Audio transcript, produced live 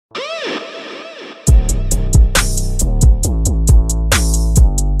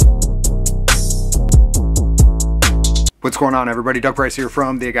What's going on, everybody? Doug Price here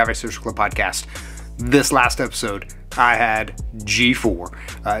from the Agave Social Club podcast. This last episode, I had G4.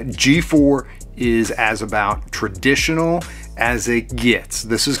 G4 is as about traditional as it gets.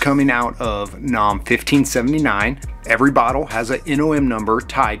 This is coming out of NOM 1579. Every bottle has an NOM number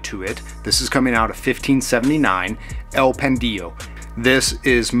tied to it. This is coming out of 1579, El Pandillo. This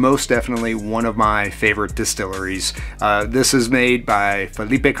is most definitely one of my favorite distilleries. This is made by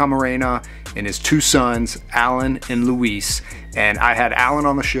Felipe Camarena and his two sons, Alan and Luis. And I had Alan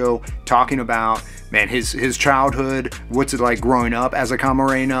on the show talking about, man, his childhood, what's it like growing up as a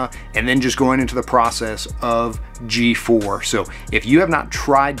Camarena, and then just going into the process of G4. So if you have not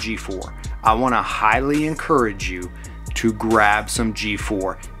tried G4, I want to highly encourage you to grab some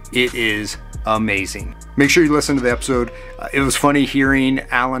G4. It is amazing. Make sure you listen to the episode. It was funny hearing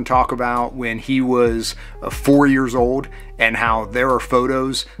Alan talk about when he was 4 years old and how there are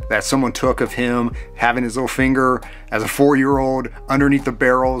photos that someone took of him having his little finger as a 4-year-old underneath the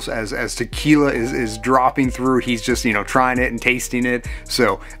barrels as tequila is dropping through. He's just, trying it and tasting it.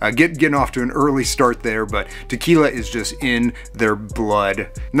 So getting off to an early start there, but tequila is just in their blood.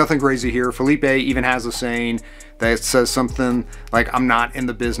 Nothing crazy here. Felipe even has a saying that says something like, I'm not in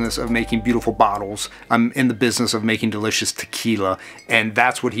the business of making beautiful bottles. I'm in the business of making delicious tequila. And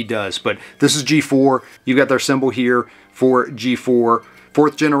that's what he does. But this is G4. You've got their symbol here for G4.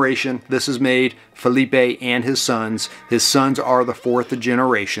 4th generation. This is made Felipe and his sons. His sons are the 4th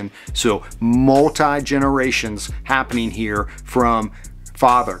generation. So multi-generations happening here from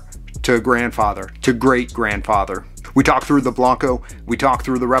father to grandfather to great-grandfather. We talked through the Blanco, we talked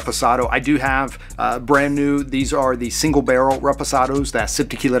through the Reposado. I do have brand new, these are the single barrel Reposados that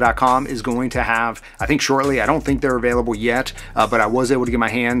siptequila.com is going to have, I think shortly. I don't think they're available yet, but I was able to get my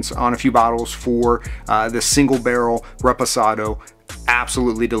hands on a few bottles for the single barrel Reposado.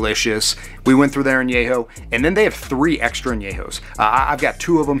 Absolutely delicious. We went through their añejo, and then they have 3 extra añejos. I've got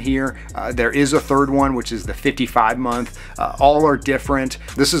 2 of them here. There is a 3rd one, which is the 55 month. All are different.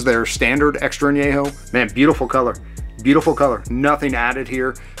 This is their standard extra añejo. Man, beautiful color. Beautiful color, nothing added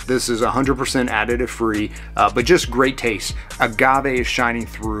here. This is 100% additive free, but just great taste. Agave is shining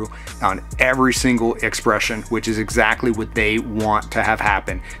through on every single expression, which is exactly what they want to have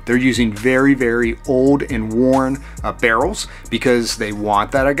happen. They're using very, very old and worn barrels because they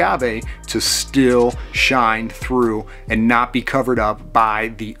want that agave to still shine through and not be covered up by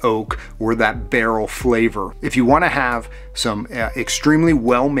the oak or that barrel flavor. If you want to have some extremely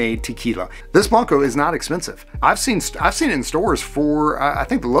well-made tequila, this Blanco is not expensive. I've seen it in stores for, I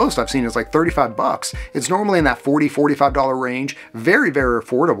think the lowest I've seen is like 35 bucks. It's normally in that $40, $45 range. Very, very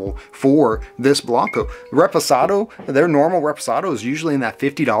affordable for this Blanco. Reposado, their normal Reposado is usually in that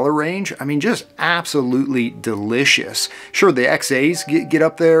 $50 range. I mean, just absolutely delicious. Sure, the XAs get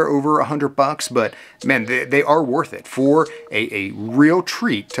up there over 100 bucks, but man, they are worth it for a real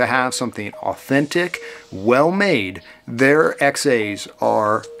treat to have something authentic, well-made. Their XAs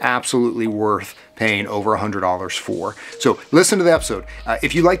are absolutely worth paying over $100 for. So listen to the episode.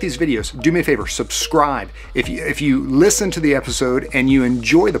 If you like these videos, do me a favor, subscribe. If you listen to the episode and you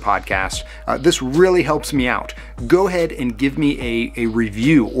enjoy the podcast, this really helps me out. Go ahead and give me a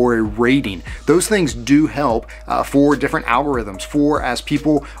review or a rating. Those things do help for different algorithms, for as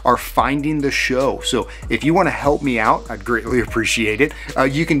people are finding the show. So if you want to help me out, I'd greatly appreciate it.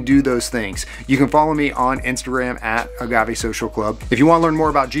 You can do those things. You can follow me on Instagram at Agave Social Club. If you want to learn more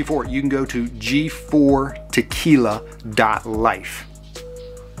about G4, you can go to g4tequila.life.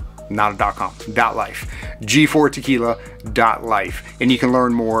 Not a .com, .life. g4tequila.life. And you can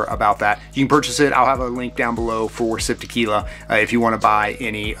learn more about that. You can purchase it. I'll have a link down below for Sip Tequila if you want to buy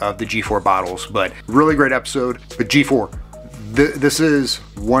any of the G4 bottles. But really great episode. But G4, this is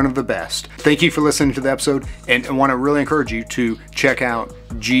one of the best. Thank you for listening to the episode, and I want to really encourage you to check out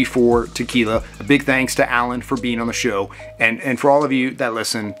G4 Tequila. A big thanks to Alan for being on the show, and for all of you that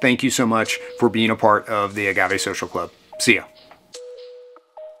listen, thank you so much for being a part of the Agave Social Club. See ya.